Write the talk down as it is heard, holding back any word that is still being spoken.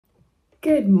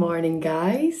Good morning,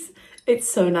 guys.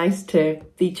 It's so nice to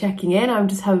be checking in. I'm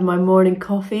just having my morning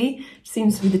coffee.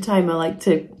 Seems to be the time I like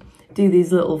to do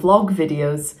these little vlog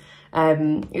videos.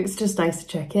 It's just nice to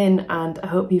check in, and I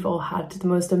hope you've all had the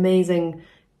most amazing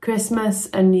Christmas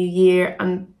and New Year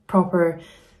and proper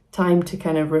time to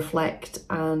kind of reflect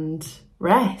and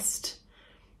rest.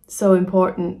 So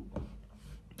important.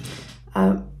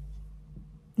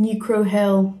 New Crow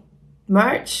Hill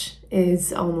merch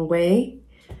is on the way.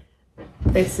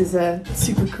 This is a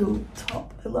super cool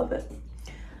top, I love it.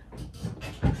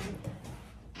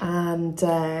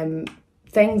 And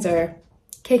things are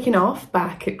kicking off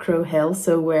back at Crow Hill,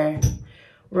 so we're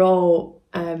all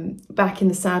back in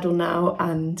the saddle now,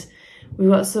 and we've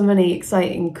got so many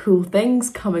exciting cool things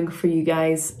coming for you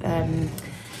guys.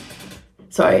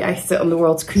 Sorry, I sit on the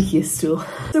world's creakiest stool.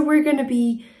 So we're going to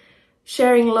be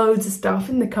sharing loads of stuff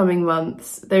in the coming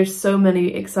months. There's so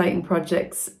many exciting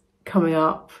projects coming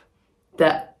up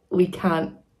that we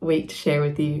can't wait to share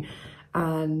with you,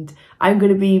 and I'm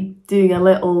going to be doing a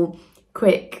little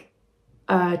quick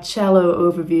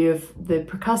cello overview of the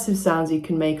percussive sounds you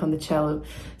can make on the cello.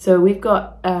 So we've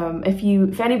got,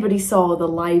 if anybody saw the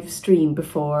live stream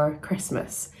before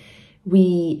Christmas,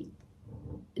 we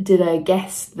did a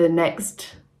Guess the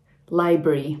Next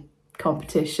Library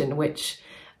competition, which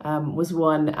was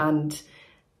won, and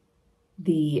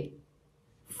the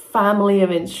family of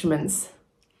instruments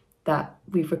that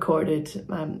we've recorded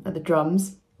are the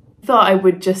drums. Thought I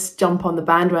would just jump on the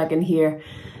bandwagon here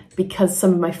because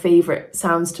some of my favourite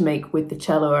sounds to make with the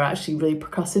cello are actually really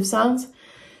percussive sounds.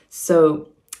 So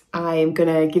I'm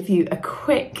gonna give you a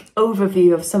quick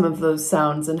overview of some of those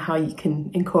sounds and how you can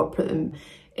incorporate them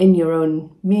in your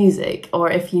own music,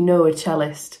 or if you know a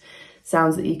cellist,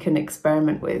 sounds that you can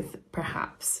experiment with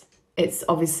perhaps. It's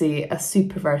obviously a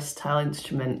super versatile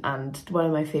instrument, and one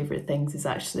of my favourite things is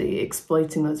actually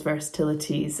exploiting those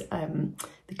versatilities.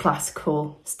 The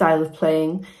classical style of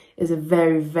playing is a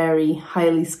very, very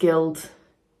highly skilled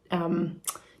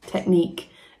technique,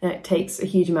 and it takes a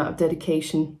huge amount of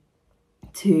dedication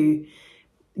to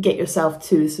get yourself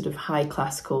to a sort of high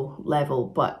classical level,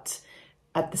 but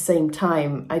at the same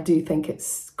time I do think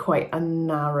it's quite a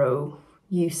narrow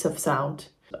use of sound,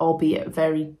 albeit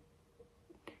very,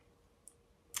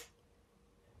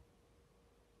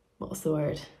 what's the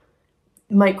word,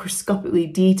 microscopically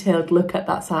detailed look at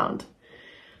that sound.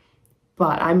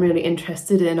 But I'm really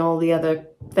interested in all the other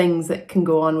things that can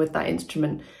go on with that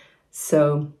instrument,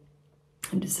 so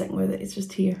I'm just sitting with it. It's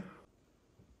just here,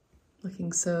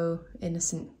 looking so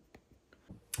innocent.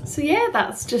 So yeah,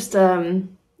 that's just a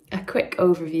quick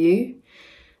overview.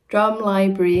 Drum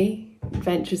Library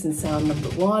Adventures in Sound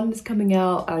 #1 is coming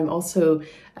out.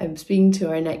 I'm speaking to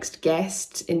our next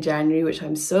guest in January, which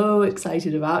I'm so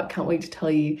excited about. Can't wait to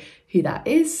tell you who that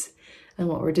is and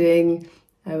what we're doing.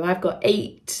 I've got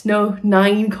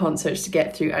 9 concerts to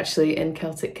get through actually in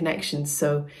Celtic Connections,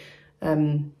 so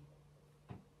there's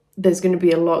going to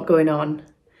be a lot going on.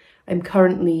 I'm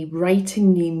currently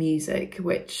writing new music,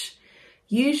 which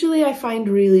usually I find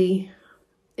really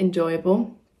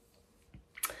enjoyable,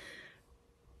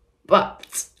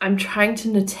 but I'm trying to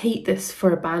notate this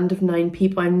for a band of 9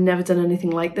 people. I've never done anything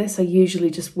like this. I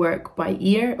usually just work by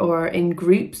ear or in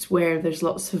groups where there's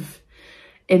lots of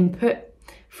input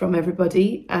from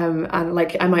everybody, and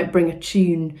like I might bring a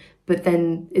tune, but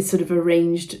then it's sort of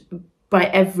arranged by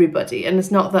everybody. And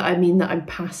it's not that I mean that I'm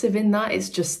passive in that, it's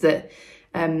just that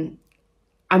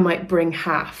I might bring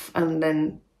half and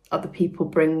then other people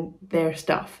bring their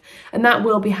stuff, and that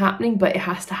will be happening, but it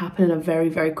has to happen in a very,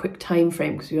 very quick time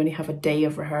frame because we only have a day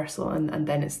of rehearsal and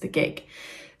then it's the gig.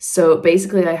 So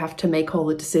basically I have to make all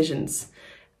the decisions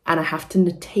and I have to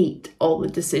notate all the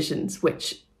decisions,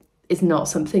 which is not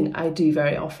something I do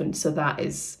very often. So that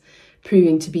is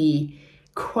proving to be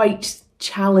quite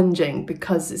challenging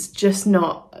because it's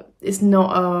not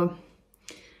a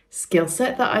skill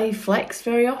set that I flex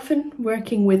very often,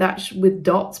 working with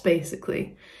dots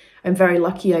basically. I'm very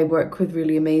lucky I work with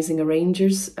really amazing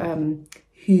arrangers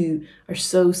who are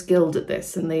so skilled at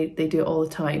this, and they do it all the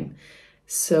time.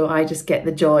 So I just get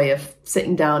the joy of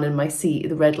sitting down in my seat,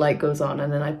 the red light goes on,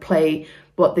 and then I play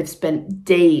what they've spent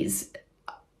days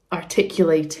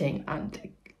articulating and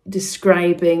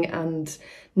describing and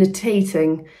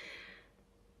notating,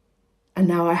 and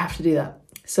now I have to do that.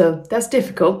 So that's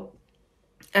difficult.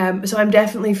 So I'm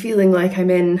definitely feeling like I'm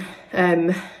in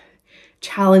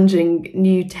challenging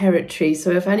new territory. So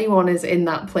if anyone is in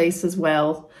that place as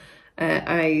well,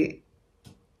 I'm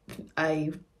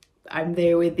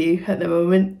there with you at the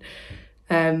moment.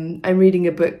 I'm reading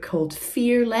a book called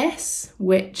Fear Less,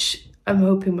 which I'm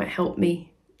hoping might help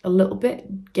me a little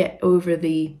bit get over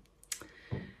the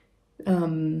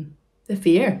the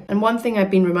fear. And one thing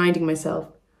I've been reminding myself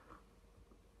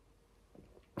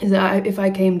is that if I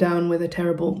came down with a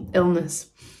terrible illness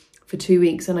for 2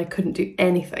 weeks and I couldn't do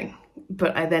anything,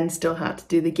 but I then still had to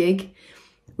do the gig,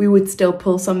 we would still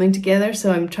pull something together.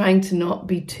 So I'm trying to not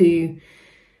be too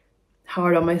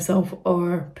hard on myself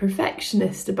or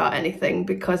perfectionist about anything,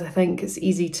 because I think it's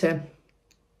easy to,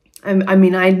 I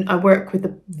mean, I work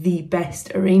with the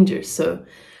best arrangers, so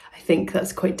I think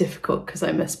that's quite difficult because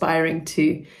I'm aspiring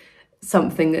to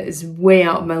something that is way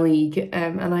out of my league,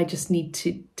 and I just need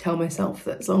to tell myself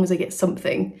that as long as I get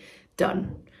something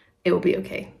done, it will be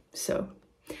okay. So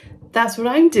that's what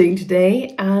I'm doing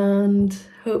today, and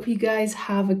hope you guys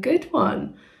have a good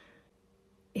one.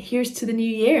 Here's to the new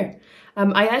year.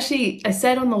 I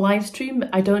said on the live stream,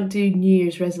 I don't do New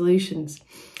Year's resolutions.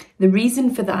 The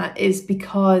reason for that is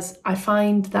because I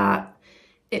find that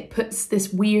it puts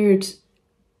this weird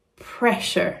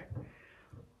pressure,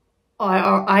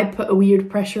 or I put a weird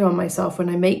pressure on myself when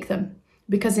I make them,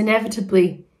 because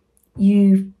inevitably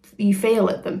you fail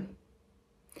at them.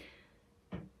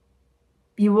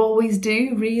 You always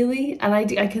do, really. And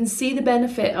I can see the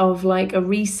benefit of like a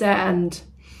reset and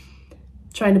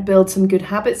trying to build some good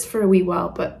habits for a wee while,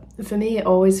 but for me it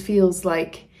always feels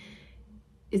like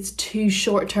it's too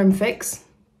short-term fix.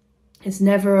 It's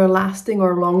never a lasting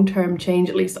or long-term change.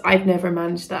 At least I've never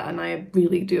managed that, and I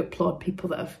really do applaud people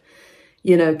that have,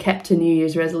 you know, kept a New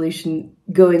Year's resolution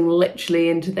going literally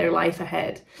into their life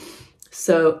ahead.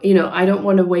 So, you know, I don't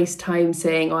want to waste time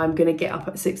saying, oh, I'm going to get up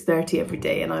at 6:30 every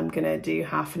day and I'm going to do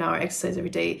half an hour exercise every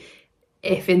day,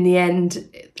 if in the end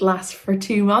it lasts for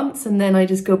 2 months and then I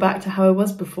just go back to how I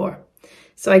was before.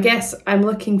 So I guess I'm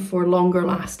looking for longer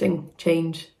lasting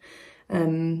change,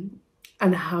 and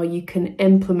how you can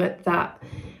implement that.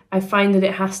 I find that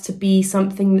it has to be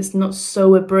something that's not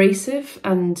so abrasive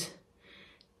and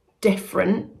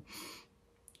different,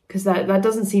 because that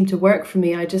doesn't seem to work for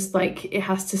me. I just like, it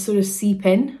has to sort of seep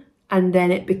in and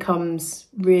then it becomes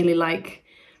really like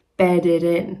bedded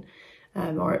in.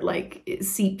 Or it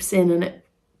seeps in and it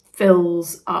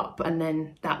fills up, and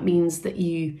then that means that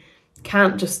you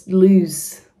can't just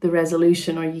lose the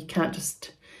resolution, or you can't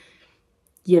just,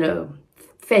 you know,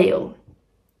 fail.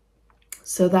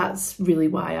 So that's really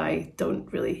why I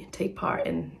don't really take part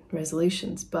in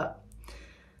resolutions. But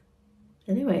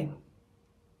anyway,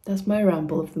 that's my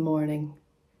ramble of the morning.